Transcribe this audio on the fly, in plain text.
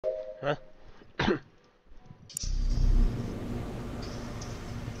Huh?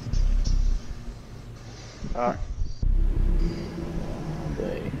 Alright.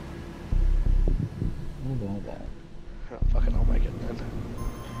 Okay. How about that? Oh, fuck it, I'll make it then.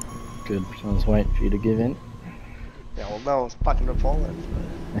 Good. I was waiting for you to give in. Yeah, well, no one's fucking replying.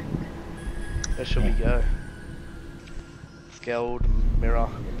 So. Where should we go? Skeld, Mirror,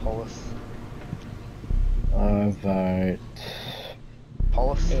 Polis. I vote.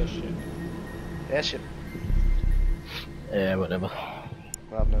 Polis? Airship. Airship. Yeah, whatever.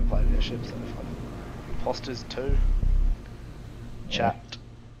 Well, I've never played Airship, so fun. Imposters 2. Chat.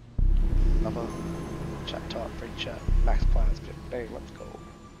 Another. Chat type, free chat. Max players 15, let's go.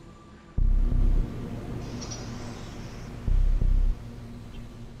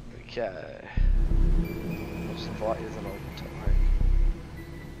 Okay. I'll just invite you and I'll tell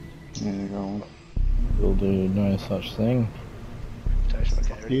you. There you go. We'll do no such thing. Invitation,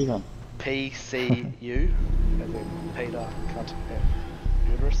 okay, ready? You then. PCU, as in Peter, cunt,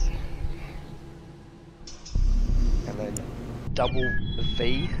 uterus. And then double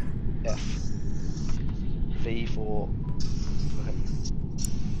VF. V for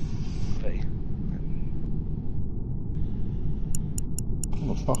V.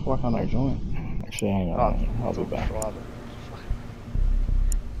 What the fuck? Why can't I join? Actually, hang on. I'll be back. Private.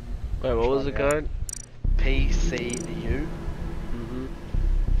 Wait, what was the code? PCU. Mm-hmm.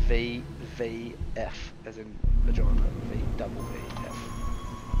 VVF, as in vagina. V double VF.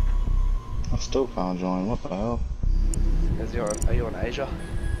 I still can't join. What the hell? Are you in Asia?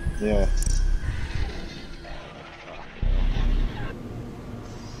 Yeah.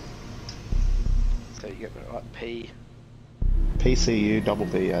 So you get it right. PCU double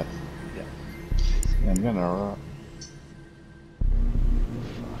BF. Yeah. Yeah, I'm getting it right.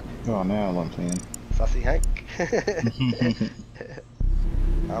 Oh, now I'm in. Sussy Hank.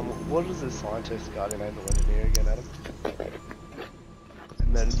 What is the scientist guardian angel engineer again, Adam?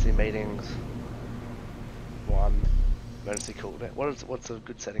 Emergency meetings. 1. Emergency cooldown. What's the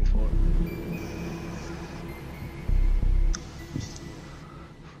good settings for it?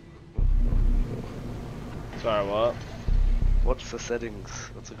 Sorry, what? What's the settings?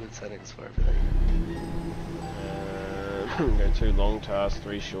 What's the good settings for everything? Go 2 long tasks,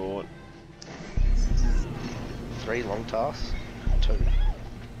 3 short. 3 long tasks? 2.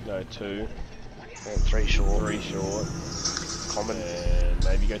 No, 2. And 3 short. 3 short. Common. And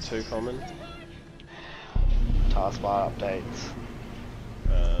maybe go 2 common. Taskbar updates.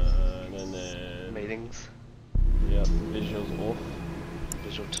 And then... Meetings. Yep, visuals off.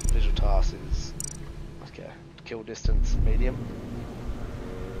 Visual tasks is... Okay. Kill distance, medium.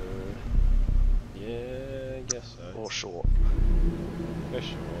 Yeah, I guess so. Or short. Go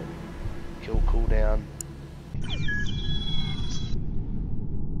short. Kill cooldown.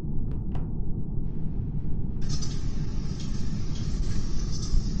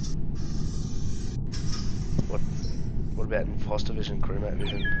 What about imposter vision, crewmate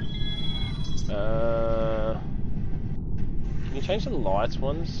vision? Can you change the lights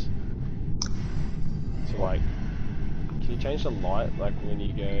ones? So like, can you change the light, like when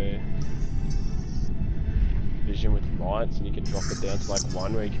you go vision with lights and you can drop it down to like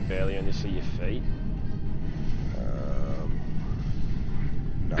 1 where you can barely only see your feet?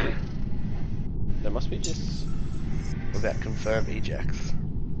 No. There must be just... What about confirm ejects?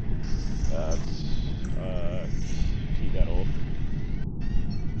 Keep that off.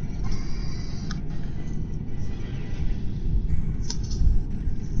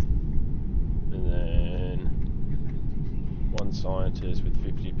 And then 1 scientist with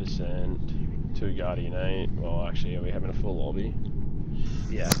 50%, 2 guardian 8. Well, actually, are we having a full lobby?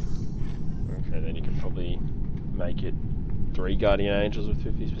 Yeah. Okay, then you can probably make it 3 guardian angels with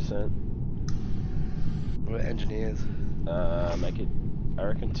 50%. What about engineers? Make it, I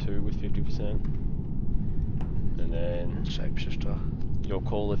reckon, 2 with 50%. And then Shapeshifter. your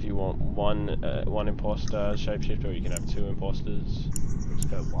call if you want one imposter shapeshifter, or you can have 2 imposters. Let's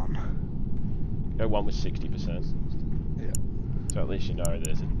go 1. Go 1 with 60%. Yeah. So at least you know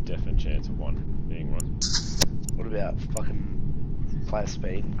there's a definite chance of 1 being 1. What about fucking player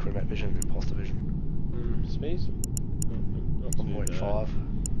speed and crewmate vision and imposter vision? Speeds? Not too 1.5. bad.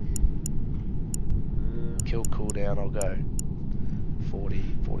 Kill cooldown, I'll go 40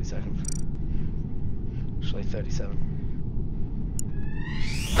 seconds. Actually 37.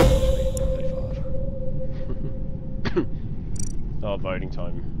 Actually 35. Oh, voting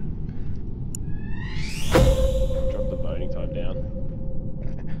time. Drop the voting time down.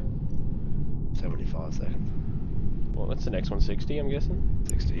 75 seconds. Well, what's the next one? 60, I'm guessing?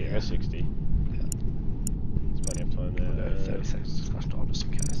 60, Yeah, yeah. go 60. Yeah. There's plenty of time there. We'll go 30 seconds discussion time just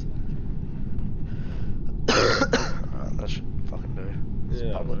in case.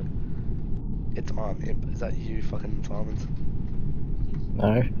 I'm Imp. Is that you fucking Simons?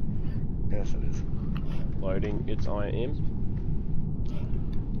 No. Yes, it is. Loading, it's I Imp.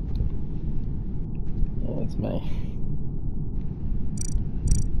 Yeah, it's me.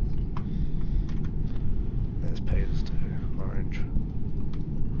 There's Peters too. Orange.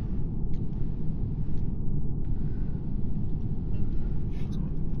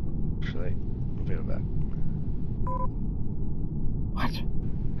 Actually, we'll be back. What?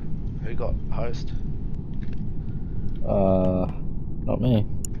 Who got host? Not me.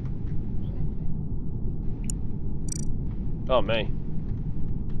 Oh, me.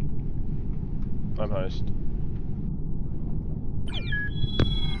 I'm host.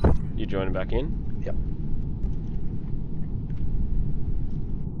 You joining back in? Yep.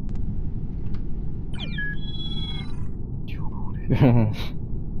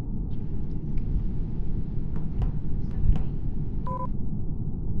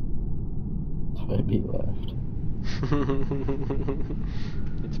 Toby left.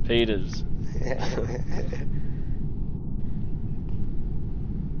 It's Peters.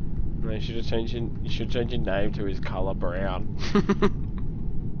 No, you should change your name to his colour brown.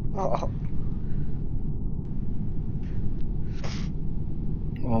 Oh.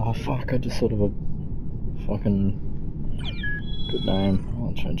 Oh fuck, I just thought of a fucking good name.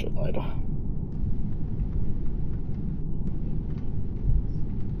 I'll change it later.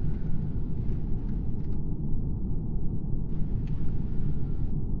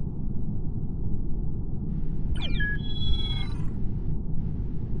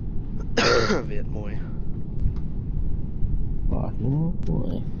 Viet Moy. Right, oh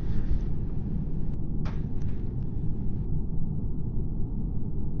boy.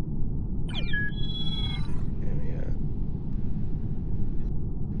 There we go.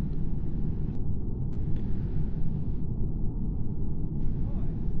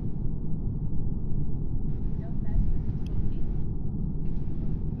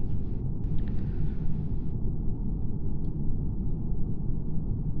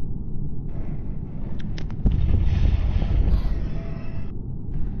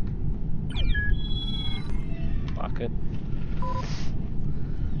 Bucket.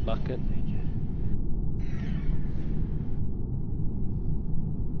 Bucket.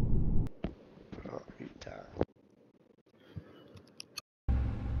 Oh, Utah.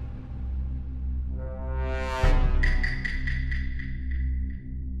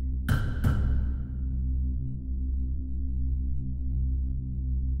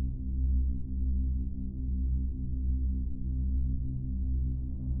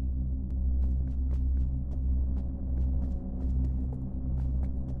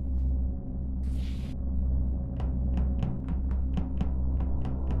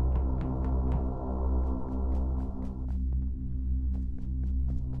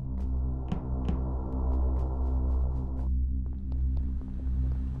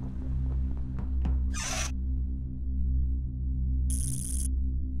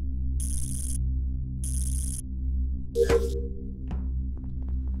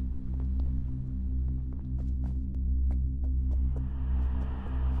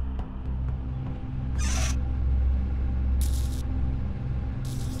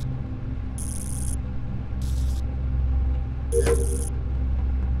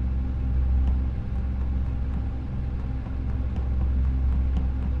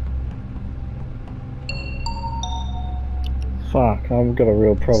 Fuck, I've got a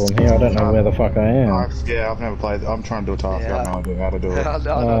real problem here. I don't know where the fuck I am. Yeah, I've never played. I'm trying to do a task. Yeah. I have no idea how to do it.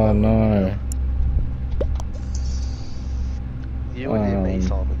 Oh no. You were near me,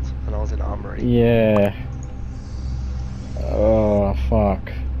 Simons, and I was in Armory. Yeah. Oh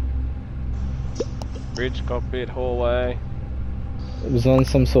fuck. Bridge, cockpit, hallway. It was on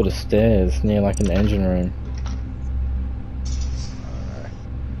some sort of stairs near like an engine room.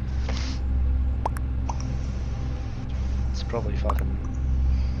 It's probably fucking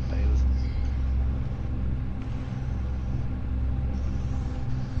Peters.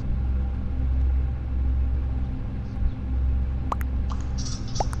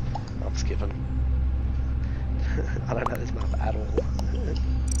 I'm skipping. I don't know this map at all.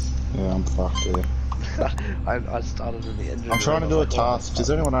 Yeah, I'm fucked here. I started in the engine I'm trying to room, do I a was like, task. Does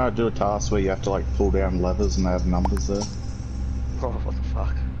anyone know how to do a task where you have to like pull down levers and they have numbers there? Oh, what the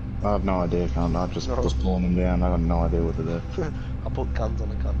fuck? I have no idea, cunt. I just No. was pulling them down. I got no idea what to do. I put guns on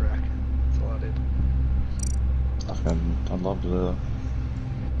the gun rack. That's all I did. I'd love to do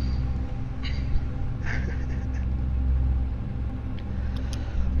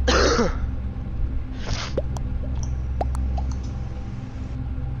that.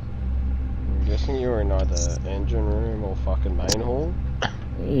 I'm guessing you were in either engine room or fucking main hall.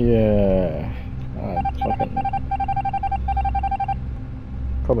 Yeah. Fucking...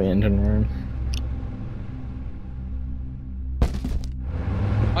 Probably engine room.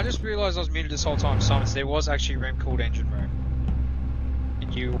 I just realised I was muted this whole time, Simons. There was actually a room called engine room.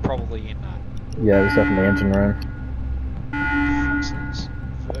 And you were probably in that. Yeah, it was definitely engine room. Fuck's this?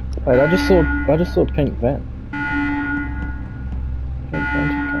 Wait, I just saw pink vent. Pink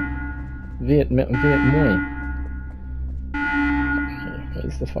vent. Viet Moi.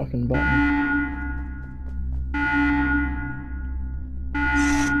 Where's the fucking button?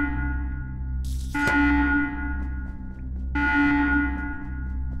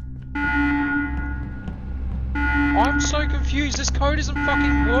 I'm so confused. This code isn't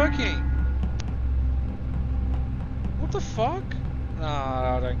fucking working. What the fuck?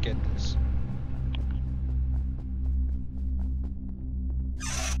 Nah, I don't get this.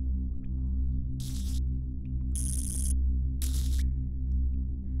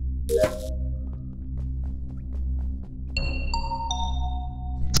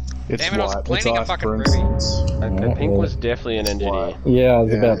 It's Damn it, I was white. planning a It's fucking ice, for Ruby. instance. Pink was definitely an engineer. Yeah, I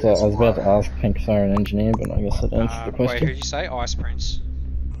was Yeah, about to it's ask Pink if they're an engineer, but I guess that answers the Wait, question. who'd you say? Ice Prince.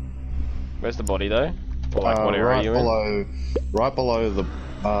 Where's the body though? Or like what area are you in? Right below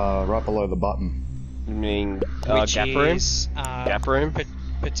the button. You mean Which gap room? is Gap room?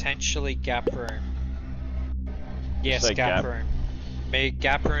 potentially gap room. Yes, So gap gap. room.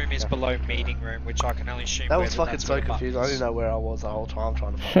 Gap room is below meeting room, which I can only assume. That where was fucking that's so where confused. I buttons. didn't know where I was the whole time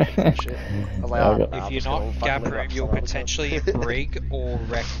trying to find that shit. I was like, Yeah, I ah, got- nah, If I'm you're just not gonna gap fucking leave it room, up you're to potentially in someone else. Brig or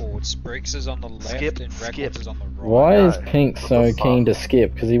Records. Briggs is on the left Skip, and skip. Records is on the right. Why is no. Pink What so the fuck? keen to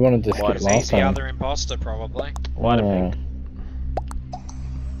skip? Because he wanted to Why skip does last He's the time. other imposter, probably. White and Yeah. pink.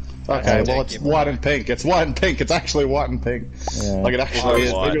 Okay, Don't well it's give white away. and pink. It's white and pink. It's actually white and pink. Yeah. Like it We'll actually vote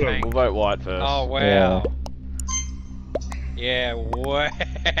is. white. Look at him. We'll vote white first. Oh wow. Yeah. Yeah, wow. I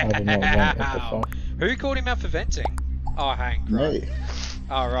did not vent, what the fuck? Who called him out for venting? Oh, Hank, right. Me.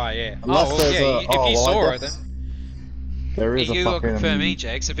 Oh, right, yeah. Unless oh, well, there's yeah, a- if oh, you well, I saw it, guess then There is a you got fucking. confirm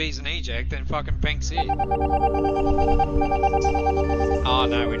ejects. If he's an eject, then fucking Pink's it. Oh,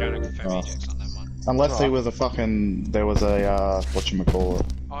 no, we don't have confirm Oh. ejects on that one. Unless he was a fucking. There was a whatchamacallit.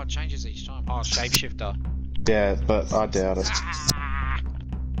 Oh, it changes each time. Oh, shapeshifter. Yeah, but I doubt it. Ah!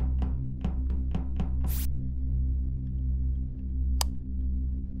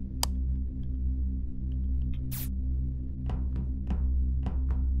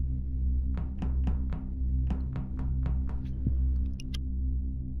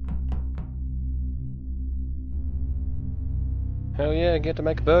 Hell yeah, get to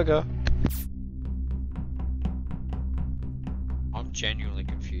make a burger. I'm genuinely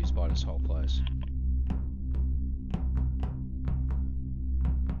confused by this whole place.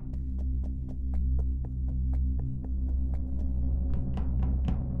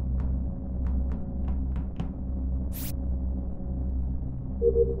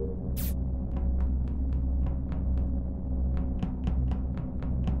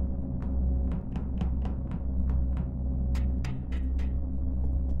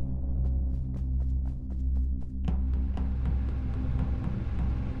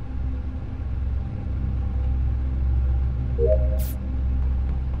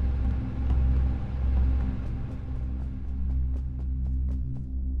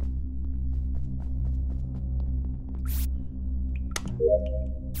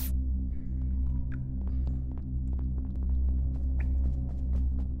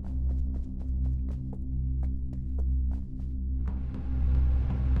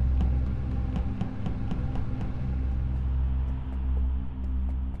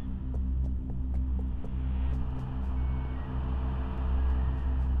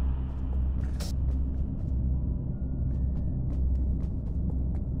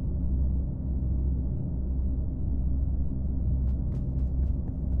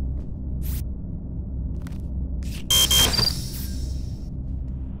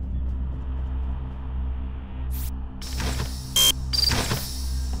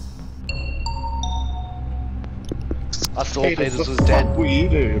 I saw Peters, Peters the was fuck dead. were you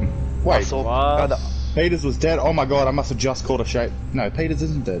doing? I Wait, saw. what? no, Peters was dead. Oh my god, I must have just caught a shape. No, Peters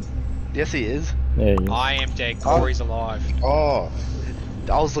isn't dead. yes, he is. Yeah, you. I am dead. Corey's alive. Oh,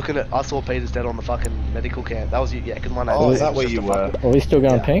 I was looking at. I saw Peters dead on the fucking medical camp. That was you, yeah. Because my name. oh, was is that just where a you were? fucking- Are we still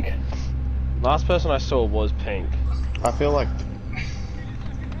going Yeah. Pink? Last person I saw was pink. I feel like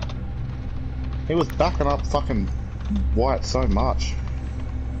he was backing up fucking white so much.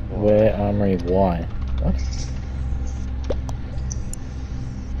 Where Armory Y? What?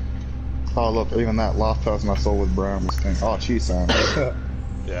 Oh look, even that last person I saw was brown was pink. Oh, cheers, Sam.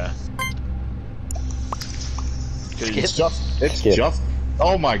 Yeah. Skip. It's just, Skip.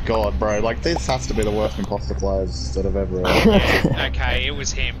 Oh my god, bro! Like this has to be the worst imposter players that have ever. Okay, it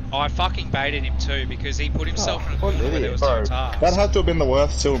was him. I fucking baited him too because he put himself in a corner where there was no Bro, task. that had to have been the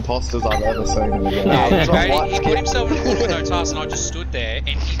worst two imposters I've ever seen in the game. Nah, Yeah, it's not okay, white he skip. put himself in a corner with no task, and I just stood there, and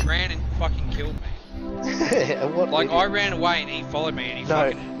he ran and fucking killed me. What Like idiot. I ran away, and he followed me, and he No,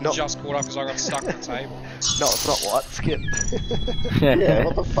 fucking not- just caught up because I got stuck at the table. No, it's not white skip. Yeah,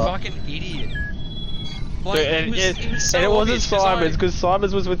 what the fuck? Fucking idiot. Like, Dude, and, it was so and it wasn't obvious 'cause Simon's because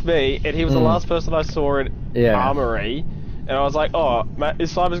Simon's was with me, and he was the last person I saw in Yeah. Armory. And I was like, oh, if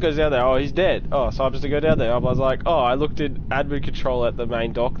Simons goes down there, oh, he's dead. Oh, Simons to go down there. I was like, oh, I looked in admin control at the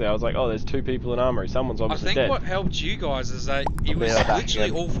main dock there. I was like, oh, there's 2 people in Armory. Someone's I obviously think dead. what helped you guys is that it was Yeah, back literally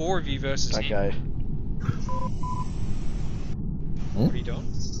again. all 4 of you versus him. Okay. What are you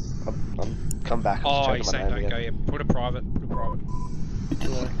doing? I'm come back. I'm Oh, just he's checking saying my name don't go again. yet. Put a private.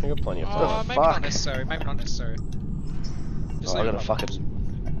 Yeah, I got plenty of Oh, time. maybe fuck? not necessary. Maybe not necessary. Just Oh, I leave gotta it on.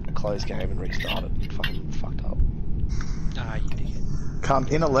 fucking close game and restart it. Fucking fucked up. Ah, you dickhead. Come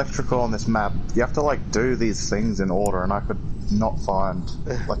in electrical on this map. You have to like do these things in order, and I could not find.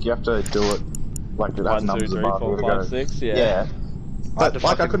 Like you have to do it like it has 1, 2, numbers 3, above. 4, You gotta 5, go- 6, yeah. Yeah. But to like I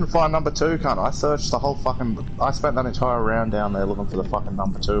fucking- couldn't find number 2, cunt. I searched the whole fucking. I spent that entire round down there looking for the fucking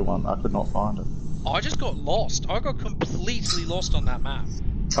number 2 one. I could not find it. I just got lost. I got completely lost on that map.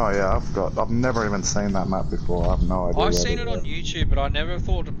 Oh yeah, I've never even seen that map before. I have no idea. I've where seen it on YouTube, but I never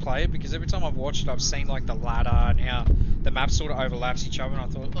thought to play it because every time I've watched it, I've seen like the ladder and how the map sort of overlaps each other, and I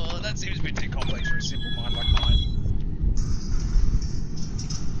thought, oh, that seems a bit too complex for a simple mind like mine.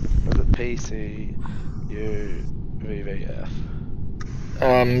 Was it PC U VVF?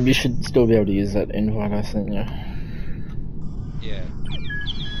 You should still be able to use that invite I sent you. Yeah.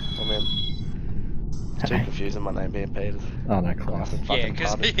 I mean, it's too confusing my name being Peters. Oh no, class. Yeah,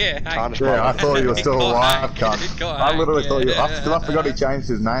 because yeah, Can't Yeah, I thought you were still alive, Go cunt. hang, I literally thought you. yeah. Because I forgot he changed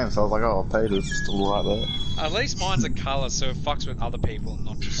his name, so I was like, oh, Peter's still right there. At least mine's a colour, so it fucks with other people, and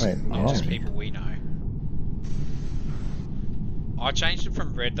not just Wait, not just oh. people we know. I changed it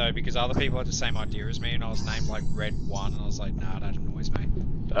from red though because other people had the same idea as me, and I was named like Red 1, and I was like, nah, that annoys me.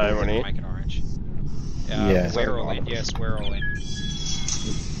 Everyone here? Make it orange. Yeah. We're all in. Yes, we're all in.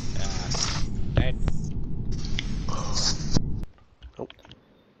 Dead. Oh.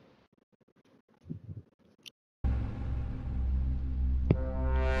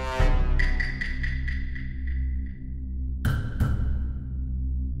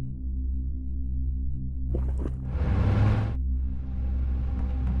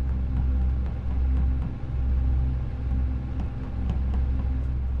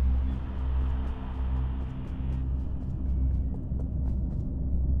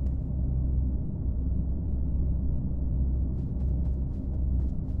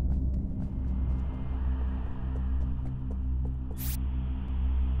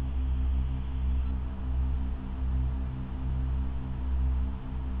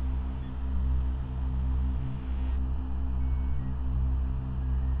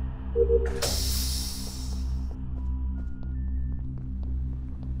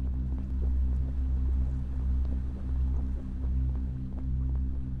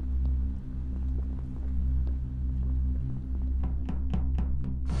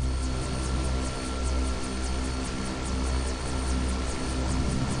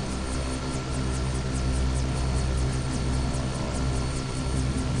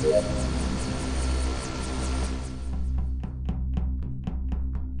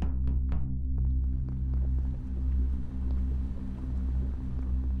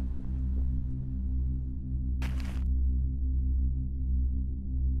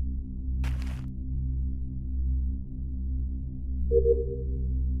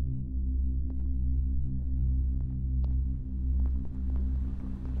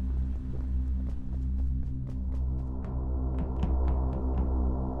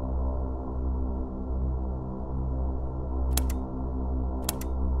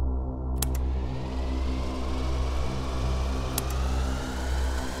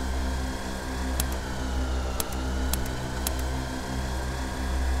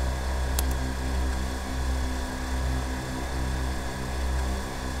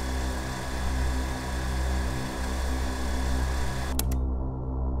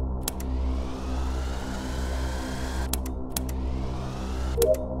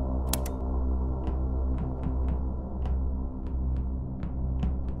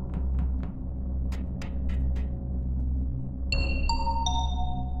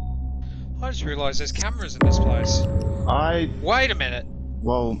 I just realised there's cameras in this place. Wait a minute.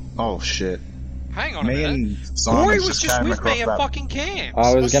 Well, oh shit. Hang on a Me minute. and Simon Corey was just came with across me at that. fucking camps.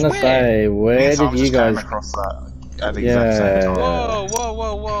 I was gonna swear. say, Me where and did Simon you just came guys? across that. at the exact same time. Whoa, whoa,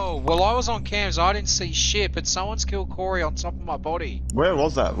 whoa, whoa. Well, I was on cams, I didn't see shit, but someone's killed Corey on top of my body. Where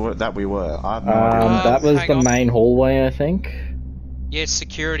was that that we were? I have no idea. That was hang the on. main hallway, I think. Yeah,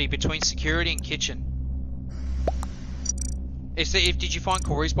 security, between security and kitchen. Did you find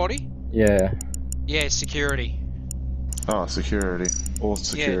Corey's body? Yeah. Yeah, security. Oh, security. Or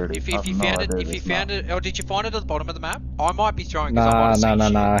security. Yeah, if you found it, or did you find it at the bottom of the map? I might be throwing.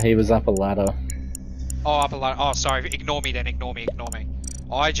 Nah. He was up a ladder. Oh, up a ladder. Oh, sorry. Ignore me then. Ignore me.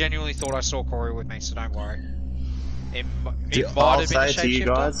 I genuinely thought I saw Corey with me, so don't worry. I'll say to you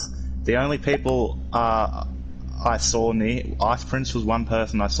guys, the only people I saw near Ice Prince was one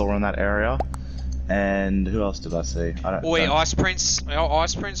person I saw in that area, and who else did I see? Ice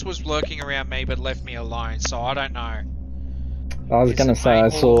Prince was lurking around me, but left me alone, so I don't know. I was gonna say I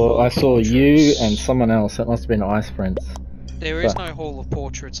saw you and someone else. That must have been Ice Prince. There is no Hall of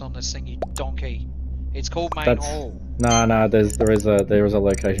Portraits on this thing, you donkey. It's called Main Hall. No. There is a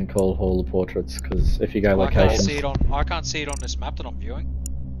location called Hall of Portraits, because if you go locations. I can't see it on this map that I'm viewing.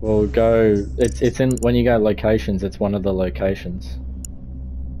 Well, go. It's in when you go locations. It's one of the locations.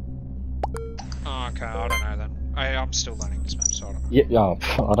 Oh, okay, I don't know then. I'm still learning this map, so I don't know. Yeah,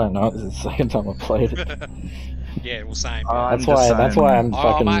 I don't know. This is the second time I've played it. Yeah, well, same. That's why I'm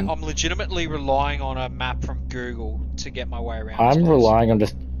fucking. I'm legitimately relying on a map from Google to get my way around. I'm relying on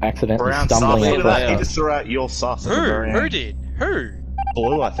just accidentally stumbling across. He just threw out your sus. Who did? Who?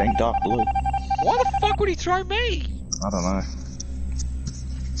 Blue, I think. Dark blue. Why the fuck would he throw me? I don't know.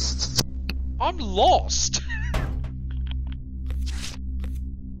 I'm lost.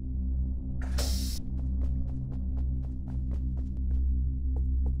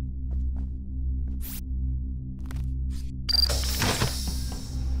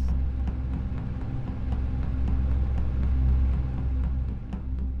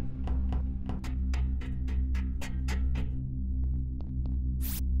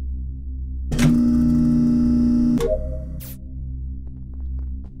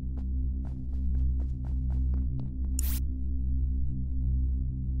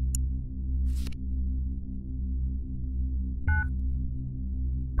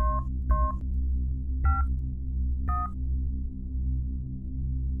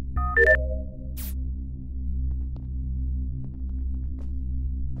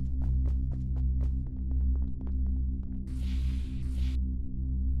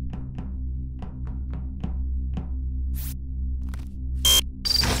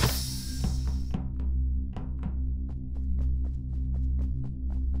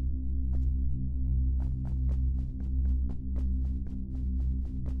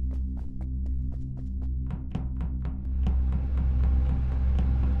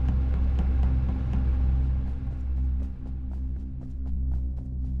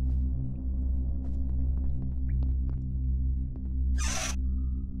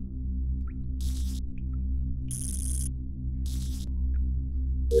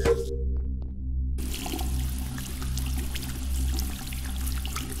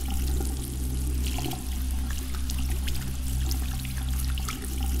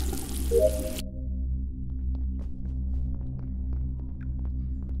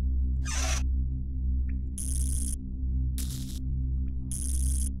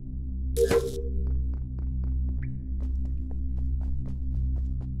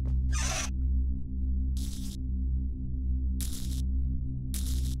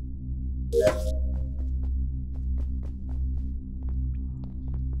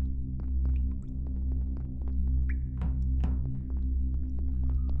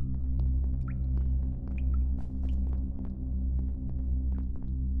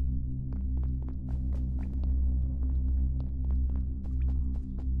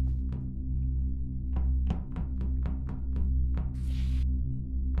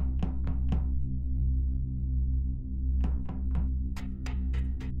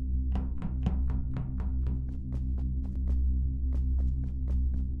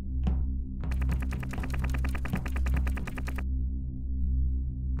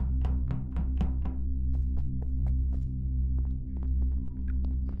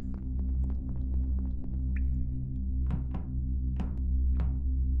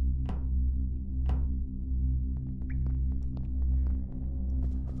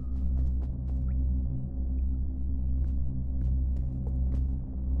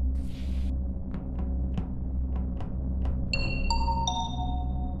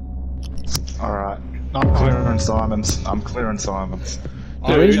 Alright. I'm clearing Simons.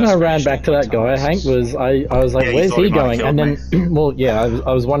 The reason I ran back to that guy, Hank, was I was like, where's he going? And then, well, yeah,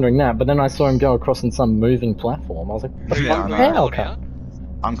 I was wondering that, but then I saw him go across on some moving platform. I was like, what the fuck? How?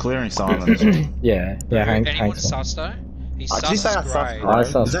 I'm clearing Simons. Yeah, Anyone Hank's one. sus though? He's Did you say I sus sussed grey. grey? I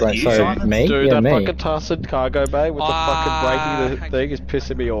Is sus that grey. you, So Simon? me? Dude, Yeah, that me. fucking tussed cargo bay with the fucking breaking the thing is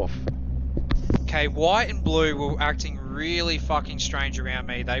pissing me off. Okay, white and blue were acting really fucking strange around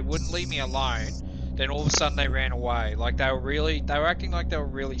me. They wouldn't leave me alone. Then all of a sudden they ran away. Like they were acting like they were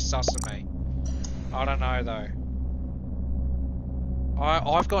really sus of me. I don't know though.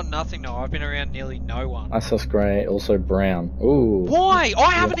 I've got nothing though. I've been around nearly no one. I sus grey, also brown. Ooh. Why?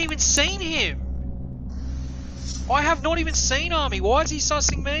 I haven't even seen him. I have not even seen Army. Why is he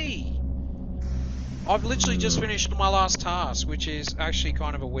sussing me? I've literally just finished my last task, which is actually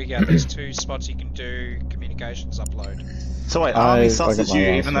kind of a wig out. There's 2 spots you can do communications upload. So wait, I Army got susses my you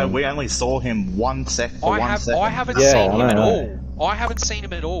last even though one. we only saw him for 1 second. I haven't Yeah, seen I him at know. all. I haven't seen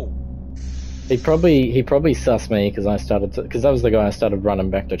him at all. He probably sussed me because because that was the guy I started running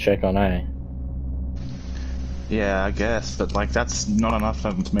back to check on, eh? Yeah, I guess, but like that's not enough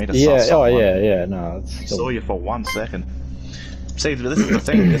for me to Yeah. suss Oh someone. yeah. No, it's I still... saw you for 1 second. See, this is the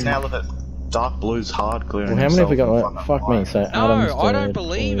thing. Because now look at Dark Blue's hard clearing. Well, how many have we got himself left? in Fuck me. white. So No, Adam's I don't dead,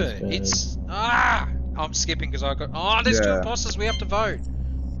 believe Chloe's it. dead. It's I'm skipping because I got. Oh, there's 2 Yeah. imposters. We have to vote.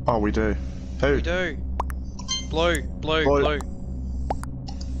 Oh, we do. Who? We do. Blue. Blue.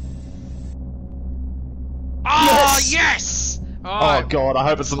 Oh yes! Oh god, I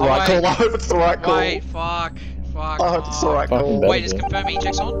hope it's the right wait. call. I hope it's the right call. Wait, fuck. I hope it's the right Fucking call. better Wait, is be. confirm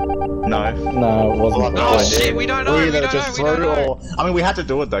ejects on? No. No, it wasn't. Well, Oh I shit, did. we don't know. We either don't just know. We don't threw know. or I mean, we had to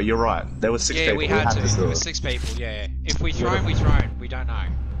do it though. You're right. There were 6 Yeah, people. we had to. do There it. were 6 people. Yeah. If we thrown, we thrown. We don't know.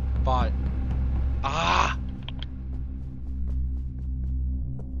 But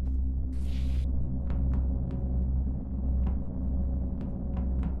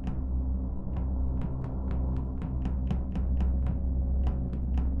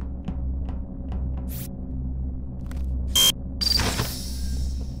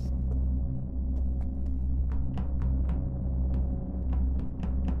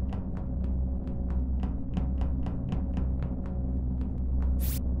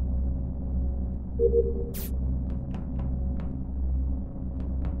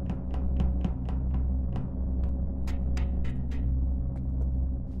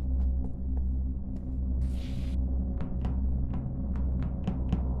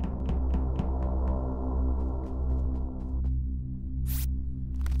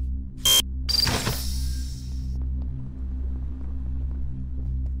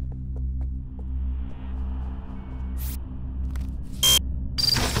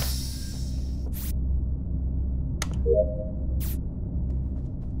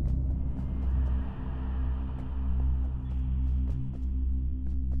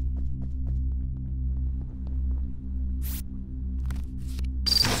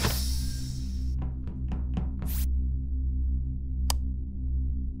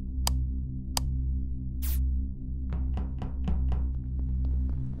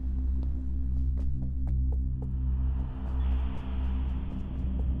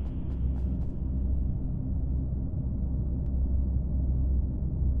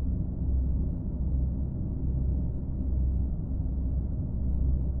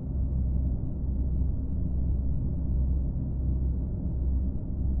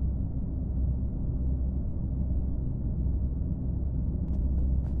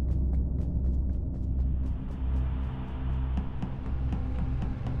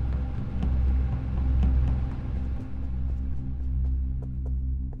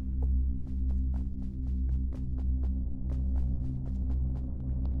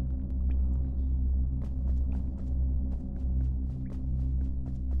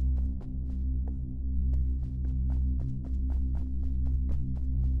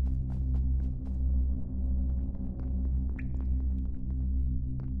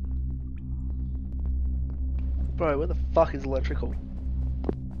Bro, where the fuck is electrical?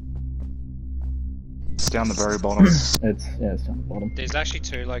 It's down the very bottom. It's down the bottom. there's actually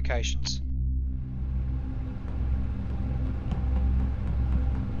 2 locations.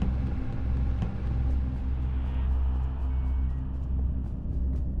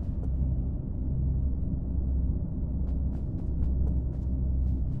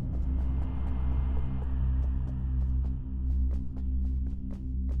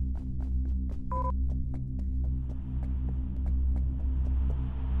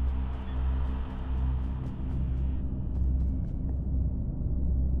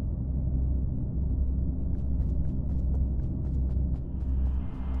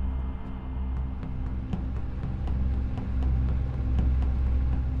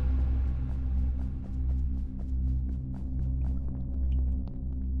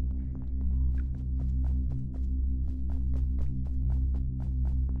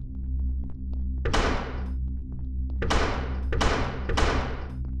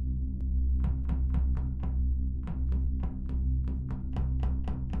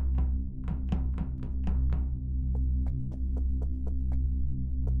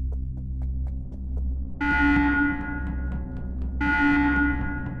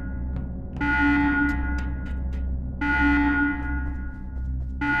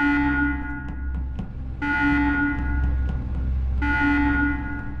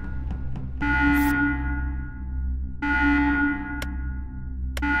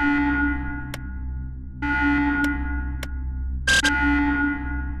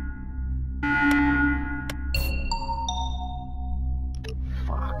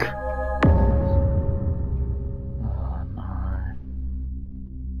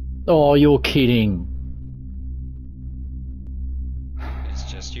 Oh, you're kidding. It's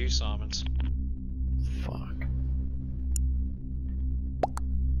just you, Simons. Fuck.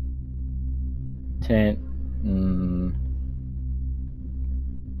 10.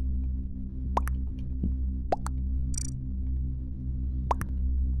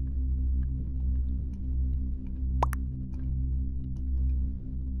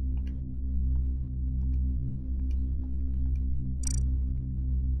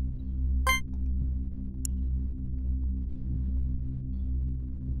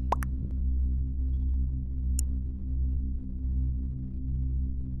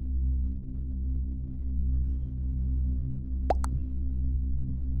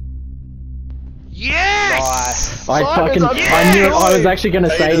 Yes! I Simon's fucking, on I knew it. fire! I was actually gonna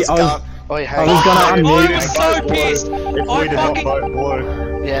say, Peters I was can't- Oi, hey. I was gonna I unmute. was so pissed. If I we did fucking. not vote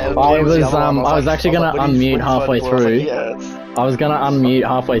blue. Yeah, I Blue was, the other one. I was actually gonna when unmute when halfway voted Blue, I was through. like, yes. I was gonna unmute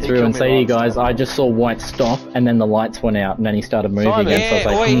halfway He through killed and me say to you last guys, time. I just saw white stop and then the lights went out and then he started moving Simon. again. So I was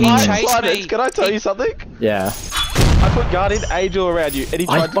Yeah, like, oi, he hmm. chased Simons, me. can I tell you something? Yeah. I put Guardian Angel around you, and he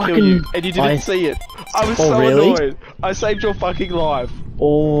I tried to kill fucking- you, and you didn't I- see it. I was Oh, so really? annoyed. I saved your fucking life.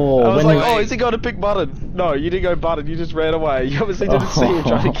 Oh, I was when like, you- oh, is he going to pick button? No, you didn't go button. You just ran away. You obviously didn't see him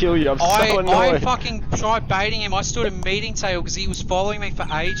trying to kill you. I'm so I annoyed. fucking tried baiting him. I stood a meeting tail because he was following me for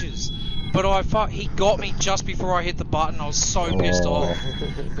ages. But he got me just before I hit the button. I was so pissed Oh. off.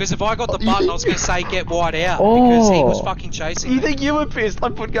 Because if I got the You button, think- I was going to say get white out. Because he was Oh. fucking chasing You me. think you were pissed? I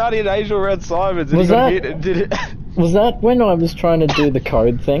put Guardian Angel around Simons, and Was he got that- hit and did it. was that when I was trying to do the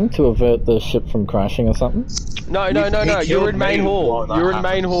code thing to avert the ship from crashing or something? No. He You were killed in main me hall. while that You were in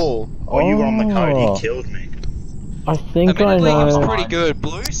main happened. hall. Oh, you were on the code. Oh. He killed me. I think I Admittedly, he was know. pretty good.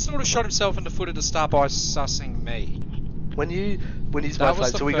 Blue sort of shot himself in the foot at the start by sussing me. When you That both was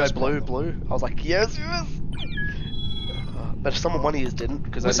like, the so we go first blue, problem. blue. I was like, yes, yes. But if someone one of you didn't,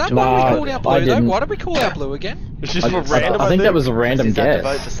 because Was only that two why we Nah, called out I blue though? didn't. Why did we call out blue again? It's just I, for random. I think that was a random you had to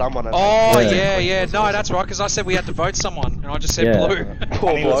vote guess. for someone. I Oh think. yeah, Yeah. yeah. No, that's right. Because I said we had to vote someone, and I just said Yeah. blue.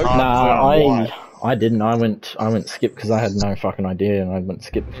 Poor He was bloke. hard. Nah, I didn't. I went skip because I had no fucking idea, and I went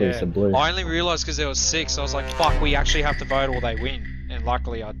skip before you Yeah. said blue. I only realised because there was 6. I was like, fuck, we actually have to vote or they win. And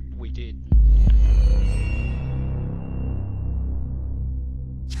luckily, we did.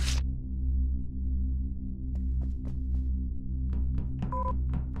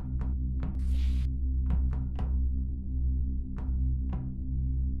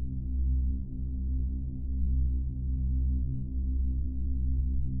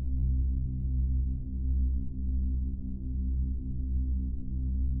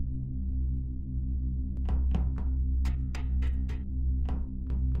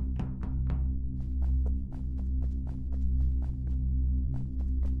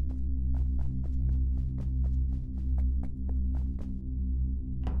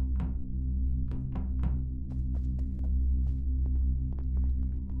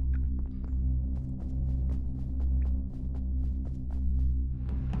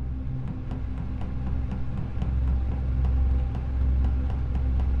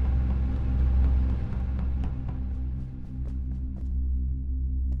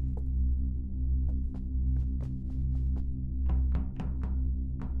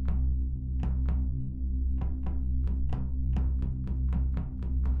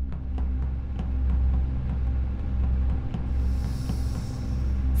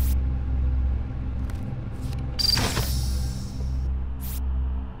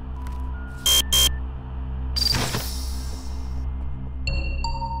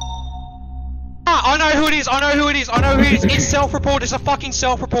 I know who it is. I know who it is. I know who it is. It's self-report. It's a fucking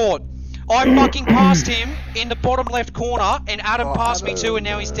self-report. I fucking passed him in the bottom left corner, and Adam passed me too, and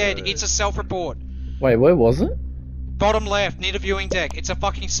now he's dead. It's a self-report. Wait, where was it? Bottom left, near the viewing deck. It's a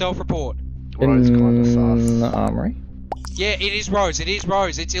fucking self-report. Rose kinda sus. In the armory. Yeah, it is Rose. It is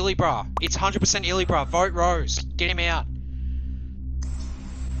Rose. It's Illibra. It's 100% Illibra. Vote Rose. Get him out.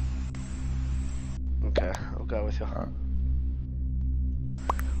 Okay, I'll go with you. Alright.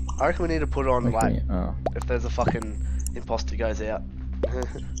 I reckon we need to put on Okay, like oh. if there's a fucking imposter goes out.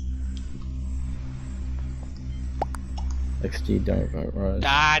 XG don't vote Rose.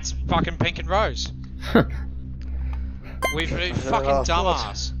 Ah, it's fucking Pink and Rose. We've fucking Oh,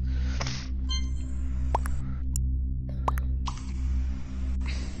 dumbass.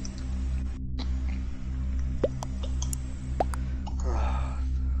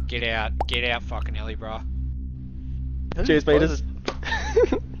 Get out, fucking Ellie, bruh. Cheers, Peters.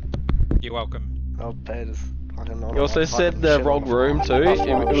 You're welcome. Oh, Peters. You also said the wrong room too.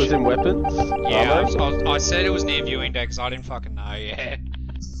 It was in weapons. Yeah, Armor. I said it was near viewing deck 'cause I didn't fucking know. Yeah.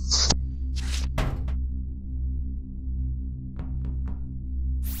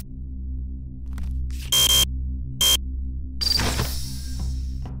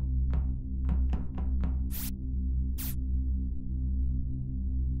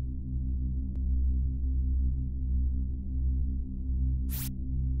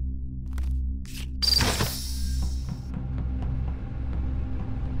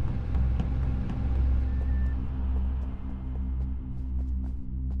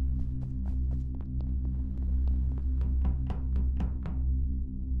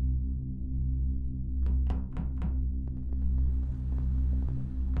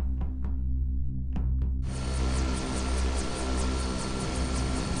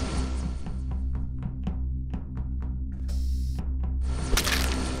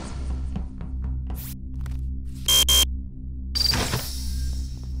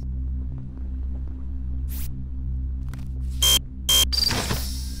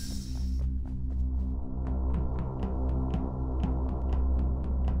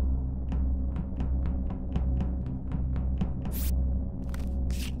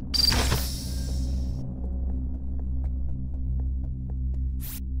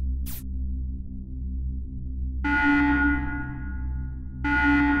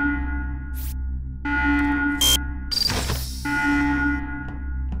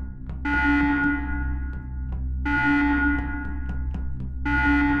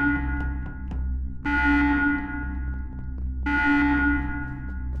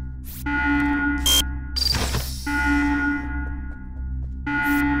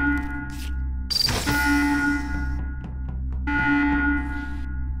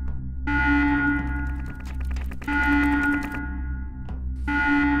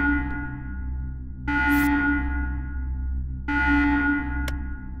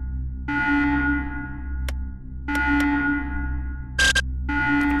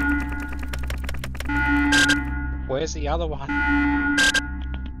 Where's the other one?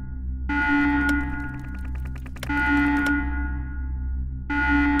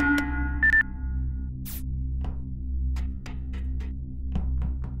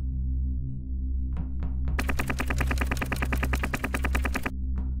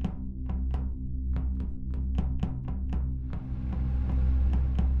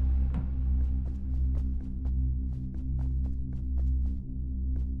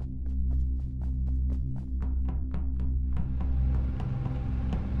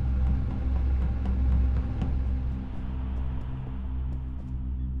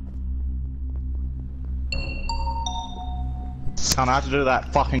 Can't have to do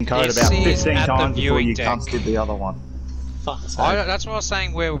that fucking code This about is 15 at the times before viewing you deck. cunts did the other one. Fuck's sake. That's what I was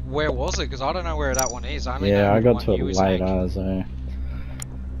saying. Where was it? Because I don't know where that one is. I only Yeah, know I the got one to it you was late, making. so...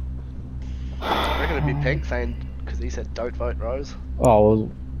 I reckon it'd be Pink saying, because he said don't vote Rose. Oh,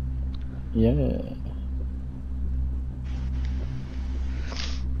 well, yeah. I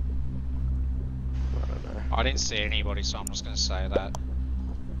don't know. I didn't see anybody, so I'm just going to say that.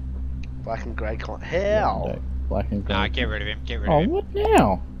 Black and grey can't. How? Black and grey. Nah, get rid of him. Get rid Oh, of him. what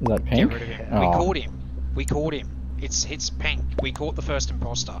now? Is that Get pink? rid of him. Oh. We caught him. We caught him. It's Pink. We caught the first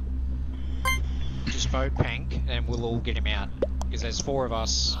imposter. Just vote Pink, and we'll all get him out. Because there's 4 of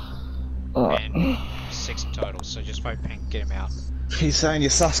us, Oh. and 6 in total. So just vote Pink, get him out. He's saying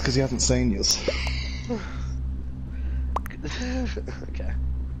you're sus because he hasn't seen yours. Okay.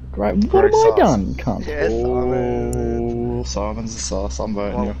 Great. What Very have I sus. done, cunt? Yes, Oh, Simon's a sus. I'm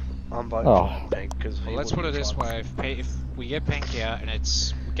voting you. I'm voting Oh. for Pink because Well, let's put it this way: if we get Pink out and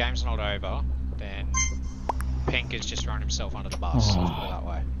the game's not over, then Pink has just thrown himself under the bus. Let's put it that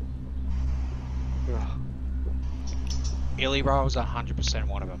way. Illy Bro was 100%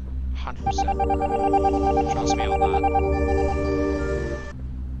 one of them. 100%. Trust me on that.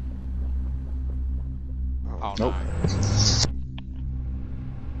 Oh Nope. no.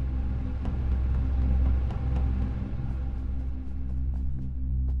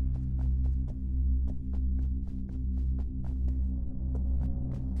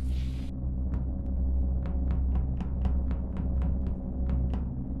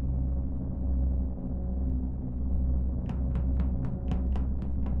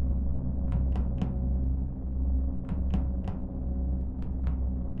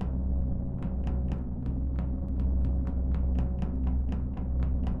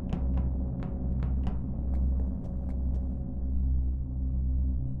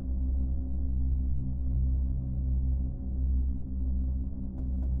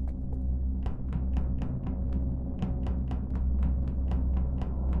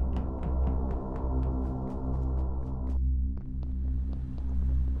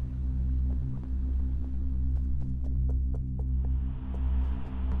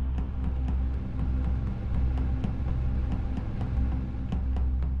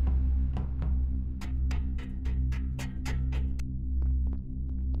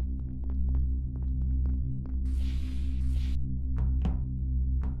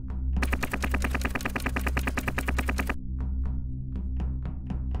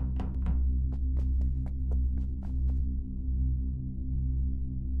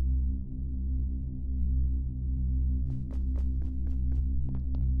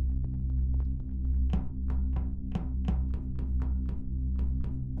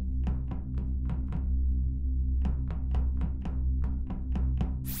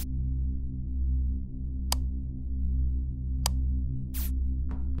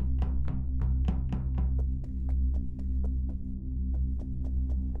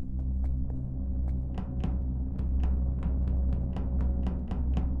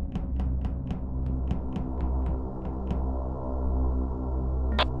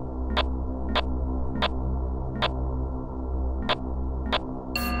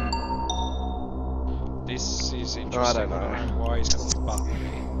 This is interesting. I don't know why he's calling Buck with me.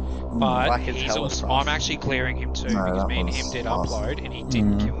 But Black is he's hella also, sus. I'm actually clearing him too, No, because that me and was him did sus. upload and he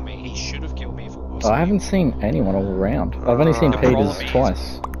didn't kill me. He should have killed me if it wasn't. I haven't seen anyone all around. I've only seen The Peters problem is-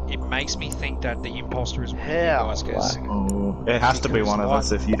 twice. It makes me think that the imposter is one of you How? guys, because Oh, it has to be one of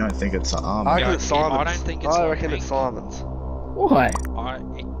us if you don't think it's I Armin. reckon it's Simon's. I don't think it's I like reckon it's Pink. Simon's. Why?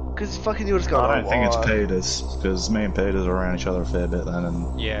 Because fucking you were just going, I don't think it's why? Peters, because me and Peters are around each other a fair bit then,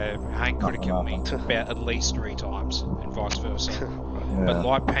 and yeah, Hank could have killed me Nothing. about at least 3 times, and vice versa. yeah. But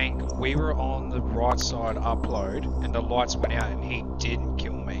like Pink, we were on the right side upload, and the lights went out, and he didn't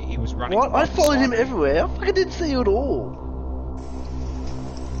kill me. He was running. What? I right followed him beside me. everywhere. I fucking didn't see you at all.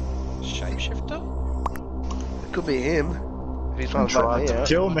 Shapeshifter? It could be him. If he's trying to fight Tried me to out.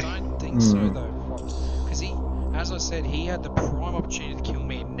 kill me. I don't think so though, because he, as I said, he had the prime opportunity to kill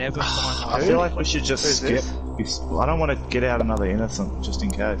me and never find my I body. feel like we should just Who's skip. this? I don't want to get out another innocent, just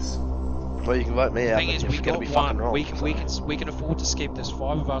in case. Well, you can vote me The out, thing but is, you're we gonna got be fucking one. wrong. We can afford to skip. There's 5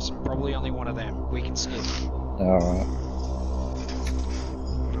 of us and probably only one of them. We can skip. Alright.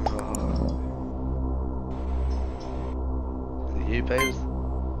 Is it you, Peters?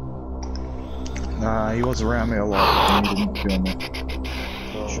 Nah, he was around me a lot, and he didn't kill me.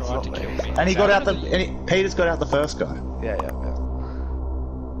 Oh, it's Tried not to me. kill me. And he got out Peter's got out the first guy. Yeah.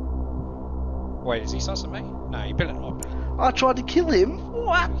 Wait, is he sussing me? No, he better not be. I tried to kill him?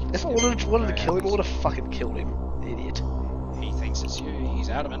 What? If I wanted to kill him, I would have fucking killed him. Idiot. He thinks it's you. He's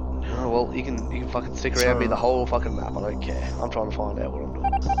adamant. Oh, well, you can fucking stick around me the whole fucking map. I don't care. I'm trying to find out what I'm doing.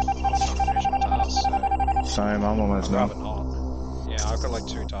 I'm trying to finish my task, so Same, I'm almost I'd rather done. not. Yeah, I've got like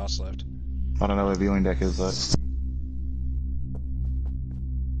 2 tasks left. I don't know where viewing deck is though.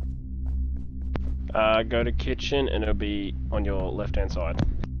 Go to kitchen and it'll be on your left-hand side.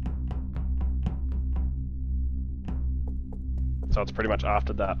 So it's pretty much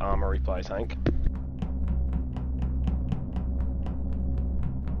after that armory place, Hank.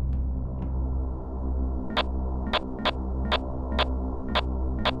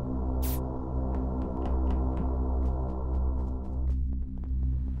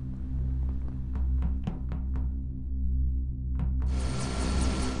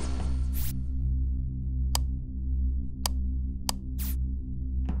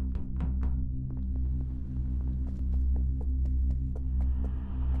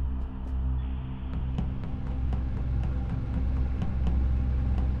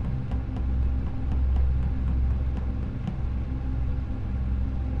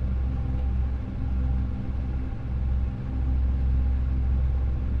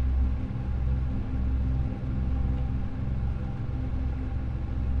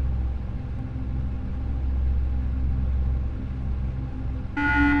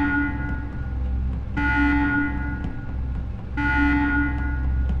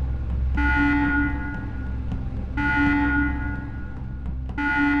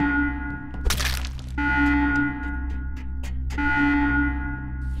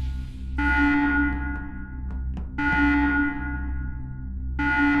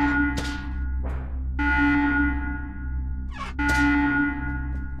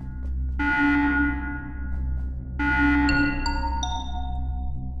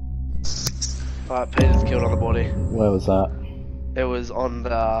 Alright, Peter's killed on the body. Where was that? It was on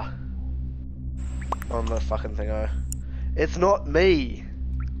the fucking thingo. It's not me.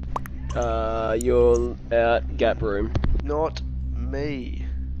 You're out gap room. Not me.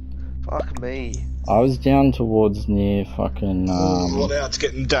 Fuck me. I was down towards near fucking, Well, now it's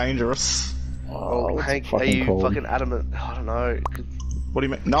getting dangerous. Oh, what's it Hank, are fucking you called? fucking adamant? I don't know. What do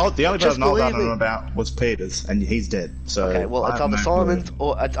you mean? No, the only Just person I was believe adamant me. about was Peters, and he's dead. So Okay, well, I it's have either no Simon's clue.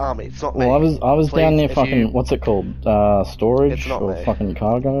 or it's Army. It's not me. Well, I was Please, down near if fucking, you- what's it called? Storage? It's not or me. fucking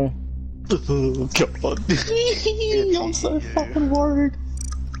cargo? Oh, God. I'm so you. fucking worried.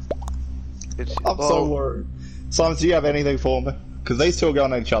 I'm so worried. Simon, do you have anything for me? Because these two are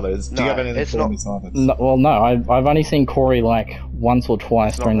going at each other. Do No, you have anything it's for not- me, Simon? No, well, no, I've only seen Corey like once or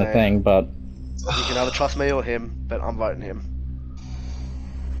twice It's not during the me. thing, but You can either trust me or him, but I'm voting him.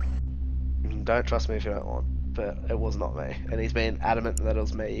 Don't trust me if you don't want, but it was not me, and he's been adamant that it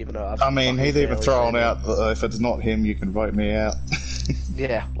was me, even though I've. I mean, fucking he's even barely thrown seen him. out, if it's not him, you can vote me out.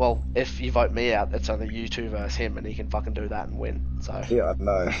 Yeah, well, if you vote me out, it's only you two versus him, and he can fucking do that and win. So. Yeah, I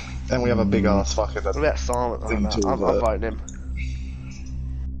know. And we have a big ass fucking... What about Simon? I don't Thing know. to I'm vote. voting him.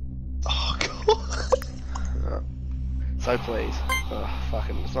 Oh, God. So please.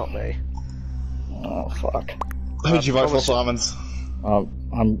 Fucking, it's not me. oh fuck. Who'd you vote for, promise- Simons?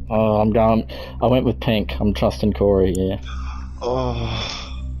 I'm going. I went with Pink. I'm trusting Corey. Yeah. Oh...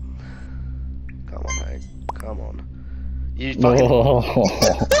 Come on, Hank. Come on. You fucking.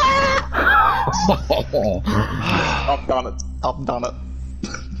 I've done it. I've done it.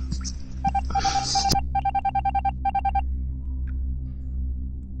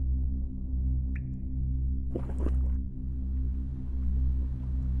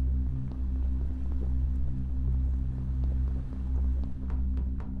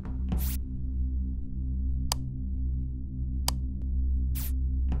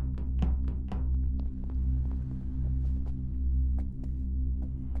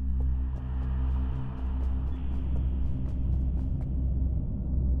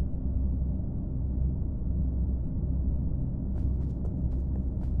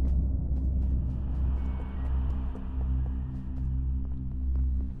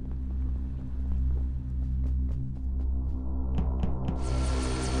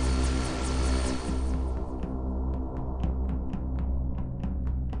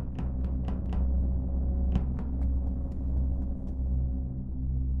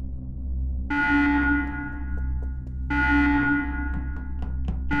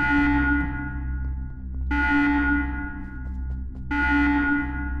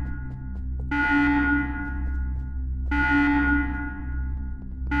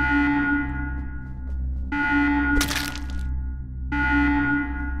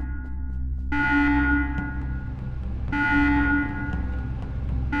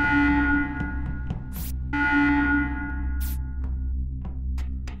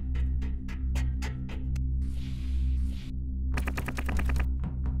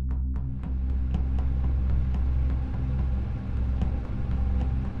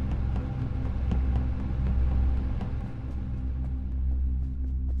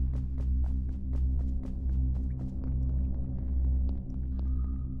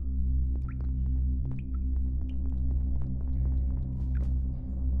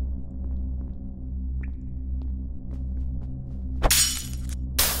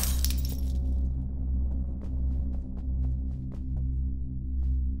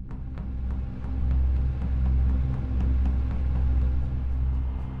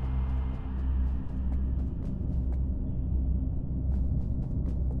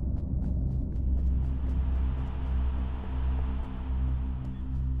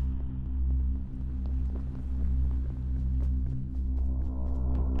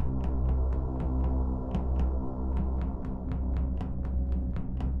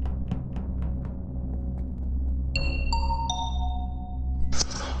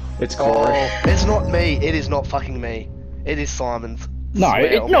 It's Corey. Oh, it's not me. It is not fucking me. It is Simon's. No,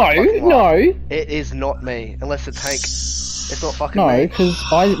 Swear on my fucking no. life. It is not me. Unless the tank. It's not fucking No, me.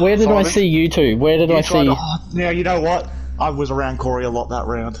 because where did I Simon? see you two? Where did I see? Now you know what? I was around Corey a lot that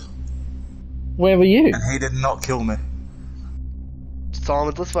round, Where were you? and he did not kill me.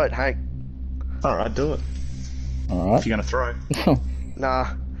 Simon, let's vote Hank. Alright, do it. If Alright. you're gonna throw.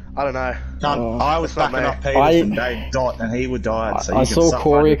 Nah, I don't know. I was It's not backing me. up Peters and Dave Dot, and he would die. So I you can saw suck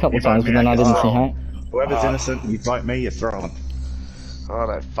Corey my a couple dick. You times, vote but then me, I you didn't throw see him. Hank. Whoever's innocent, you vote me, you throw him. I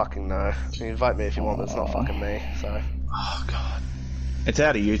don't fucking know. You can vote me if you want, but it's not fucking me. So. Oh god. It's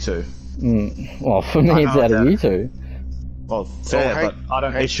out of you two. Well, for me, I it's know out of that. you two. Well, fair, Hank- but I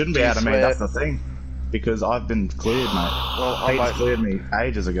don't. Hank, It shouldn't be do you out of me. swear- That's the thing, because I've been cleared, mate. Well, I'm Pete's voting. cleared me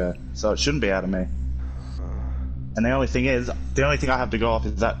ages ago, so it shouldn't be out of me. And the only thing I have to go off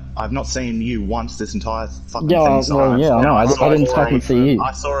is that I've not seen you once this entire fucking Yeah, thing. well, so yeah, I know. I saw didn't Corey- fucking see you.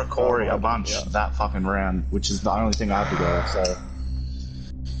 I saw a Corey a bunch yeah. that fucking round, which is the only thing I have to go off. So,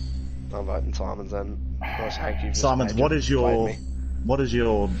 I'm voting Simon's then. Nice, Hank, you've just Simons, made what you is vote your? me.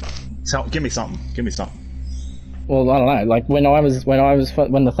 Give me something. Give me something. Well, I don't know. Like when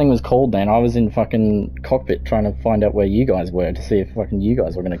the thing was called, then I was in fucking cockpit trying to find out where you guys were to see if fucking you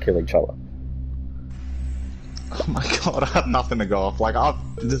guys were gonna kill each other. Oh my god, I have nothing to go off. Like I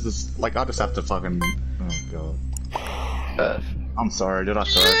just have to fucking. Oh god. I'm sorry. Did I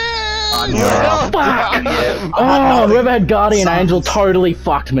throw? Oh, fuck! Oh, whoever had Guardian Angel totally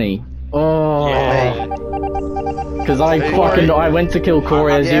fucked me. Oh. Yeah. Because I went to kill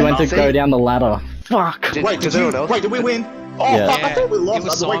Corey as you went to see? go down the ladder. Fuck. Did, Wait, did did anyone else? we win? Oh Yeah. fuck! I thought we Yeah, it lost.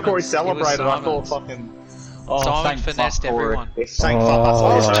 was The way Corey Simon's. celebrated, I thought Simon's. fucking. Oh, Simon thank fuck, finessed Corey. everyone. Thank fuck. I Oh.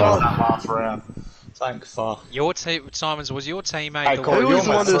 lost Oh. that last round. Thank fuck. Your team, Simons, was your teammate Hey, the Corey, Who one? was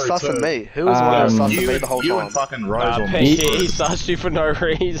the one who was You're my sussing too. me? Who was the one who was sussing me the whole You time? and fucking Rose were Pete, Ye- he sussed you for no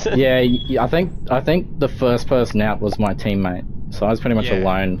reason. Yeah, I think the first person out was my teammate. So I was pretty much Yeah.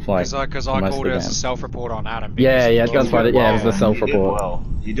 alone for like Because for I most of called the it as a game. self-report on Adam. Yeah, because yeah, he that's was right. really Yeah, it was well. the self-report.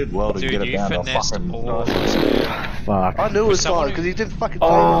 You did well to Dude, get it you down to finessed fucking. all of us. Fuck. I knew it was someone Simon who- because he didn't fucking say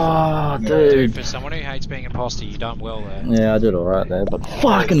Oh, Dude, dude. for someone who hates being imposter, you done well there. Yeah, I did alright there, but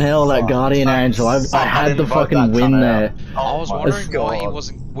fucking hell, that Guardian Angel, I had the fucking win there. I was Oh my wondering why he God.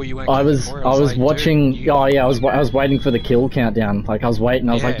 wasn't. Well, you weren't. I killing was Corey. I was like, dude, watching. you- Oh yeah, I was waiting for the kill countdown. Like I was waiting.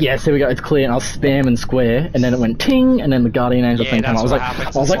 I was like, Yeah. yes, here we go. It's clear. And I was spamming square, and then it went ting, and then the Guardian Angel Yeah, thing came. that's I was what like,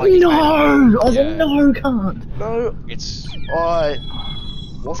 happens. I was It's like, like it's no. made I was like, Yeah. no, can't. No, It's I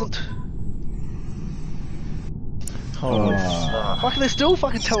wasn't. Holy Oh. fuck. Fucking, they're still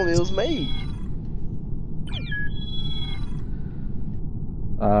fucking telling me it was me.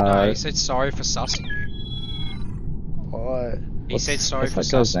 no. He said sorry for sussing you. I. He What's- said sorry what's for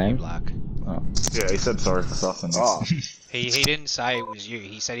that guy's sussing you, name? Black. Yeah, he said sorry for sussing. Oh, He didn't say it was you.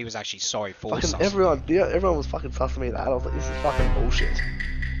 He said he was actually sorry for fucking sussing. everyone. Yeah, everyone was fucking sussing me that. I was like, this is fucking bullshit.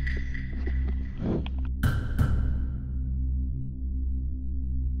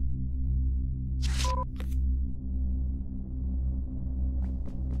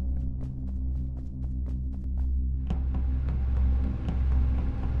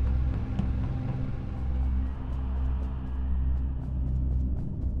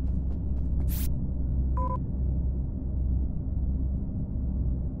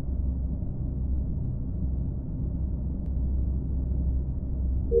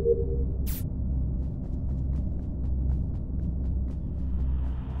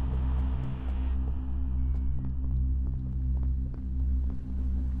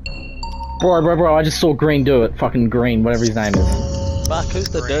 Bro, I just saw Green do it. Fucking Green, whatever his name is. Fuck, who's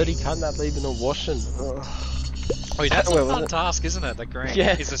the dirty cunt that leaving the washing? Ugh. Oh, that's Where a was fun it? task, isn't it? The green.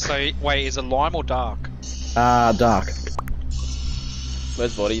 Yeah. Is it so? Wait, is it lime or dark? Dark.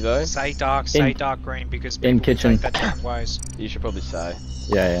 Where's Body though? Say dark. In- Say dark green because in people kitchen. take that different ways. You should probably say.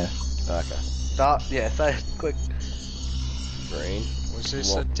 Yeah. Okay. Start. Yeah, say it quick. Green. Was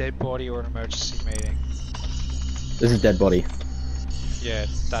this What? a dead body or an emergency meeting? This is dead body. Yeah,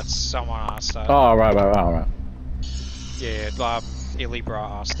 that's someone asked that. Oh, right. Yeah, Illibra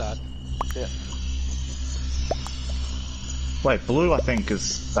asked that. Wait, Blue I think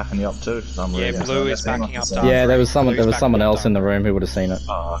is backing you up too for some Yeah, reason. Blue is So backing up that's Dark. Yeah, there was Blue's someone backing up else in Dark. the room who would have seen it.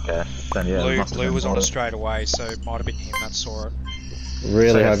 Oh, okay. Then yeah, it must have Blue been was on it Blue. straight away, so it might have been him that saw it. Really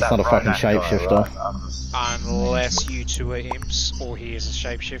So hope it's it's not a that fucking right, that guy, shapeshifter. right? I'm just- Unless you two are imps or he is a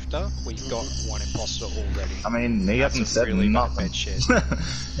shapeshifter, we've got one imposter already. I mean, he That's hasn't a said really bad nothing. bed shit. He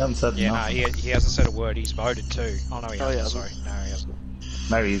hasn't said Yeah, no, nothing. he hasn't said a word. He's voted too. Oh no, he Oh, he hasn't. hasn't. Sorry, no, he hasn't.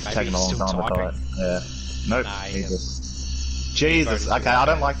 Maybe he's Maybe taking a he's long still time to typing. type. Yeah. Nope. Nah, he he hasn't. just... Jesus. voted Okay, I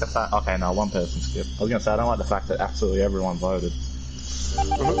don't like the fact. Okay, no, one person skipped. I was gonna say I don't like the fact that absolutely everyone voted.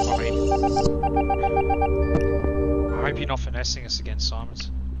 I mean, I hope you're not finessing us again,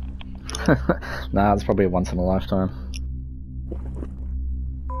 Simons. Nah, it's probably a once in a lifetime.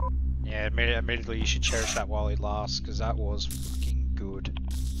 Yeah, admittedly you should cherish that while it lasts, because that was fucking good.